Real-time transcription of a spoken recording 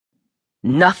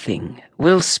Nothing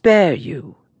will spare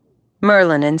you,"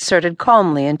 Merlin inserted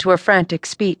calmly into her frantic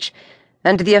speech,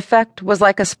 and the effect was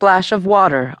like a splash of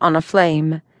water on a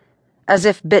flame. As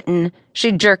if bitten,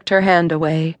 she jerked her hand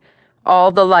away.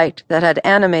 All the light that had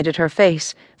animated her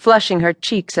face, flushing her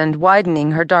cheeks and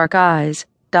widening her dark eyes,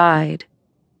 died.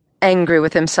 Angry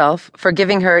with himself for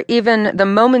giving her even the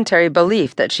momentary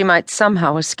belief that she might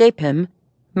somehow escape him,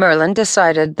 Merlin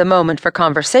decided the moment for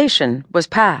conversation was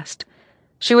past.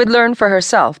 She would learn for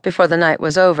herself before the night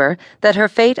was over that her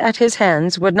fate at his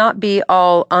hands would not be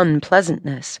all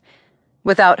unpleasantness.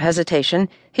 Without hesitation,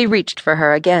 he reached for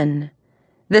her again.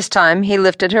 This time he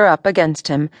lifted her up against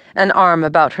him, an arm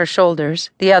about her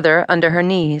shoulders, the other under her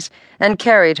knees, and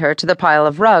carried her to the pile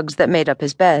of rugs that made up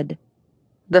his bed.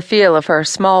 The feel of her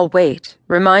small weight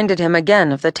reminded him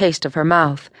again of the taste of her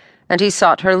mouth, and he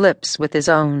sought her lips with his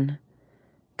own.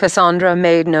 Cassandra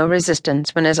made no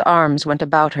resistance when his arms went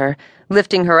about her,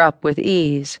 lifting her up with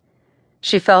ease.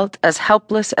 She felt as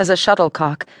helpless as a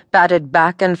shuttlecock batted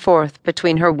back and forth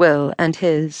between her will and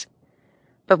his.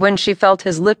 But when she felt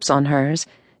his lips on hers,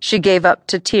 she gave up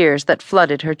to tears that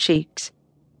flooded her cheeks.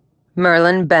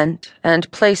 Merlin bent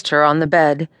and placed her on the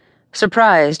bed,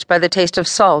 surprised by the taste of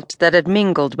salt that had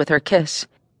mingled with her kiss.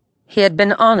 He had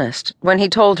been honest when he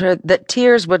told her that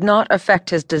tears would not affect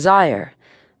his desire,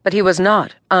 but he was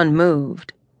not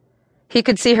unmoved. He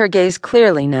could see her gaze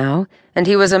clearly now, and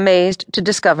he was amazed to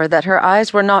discover that her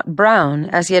eyes were not brown,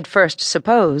 as he had first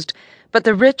supposed, but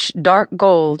the rich, dark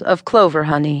gold of clover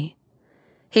honey.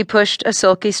 He pushed a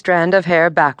silky strand of hair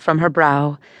back from her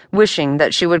brow, wishing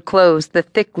that she would close the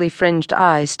thickly fringed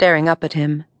eyes staring up at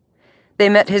him. They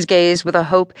met his gaze with a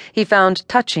hope he found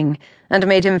touching and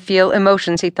made him feel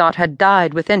emotions he thought had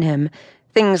died within him,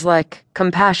 things like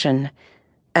compassion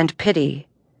and pity.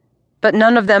 But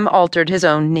none of them altered his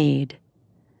own need.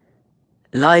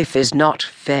 "Life is not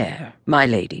fair, my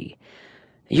lady.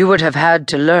 You would have had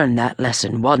to learn that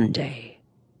lesson one day."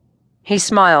 He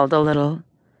smiled a little.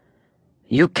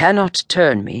 "You cannot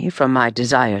turn me from my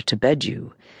desire to bed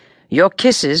you. Your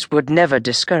kisses would never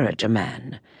discourage a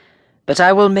man. But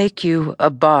I will make you a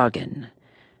bargain.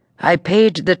 I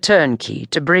paid the turnkey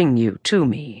to bring you to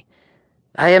me.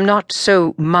 I am not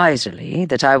so miserly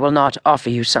that I will not offer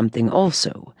you something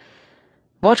also.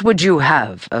 What would you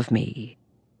have of me?"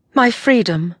 "My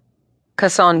freedom,"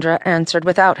 Cassandra answered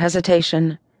without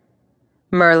hesitation.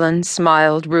 Merlin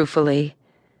smiled ruefully.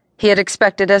 He had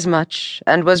expected as much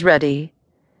and was ready.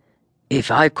 "If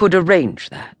I could arrange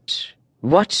that,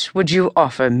 what would you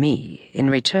offer me in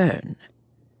return?"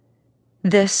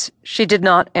 This she did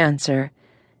not answer.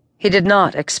 He did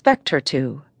not expect her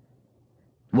to.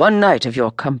 "One night of your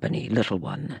company, little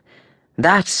one.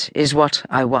 That is what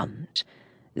I want.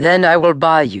 Then I will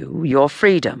buy you your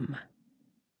freedom."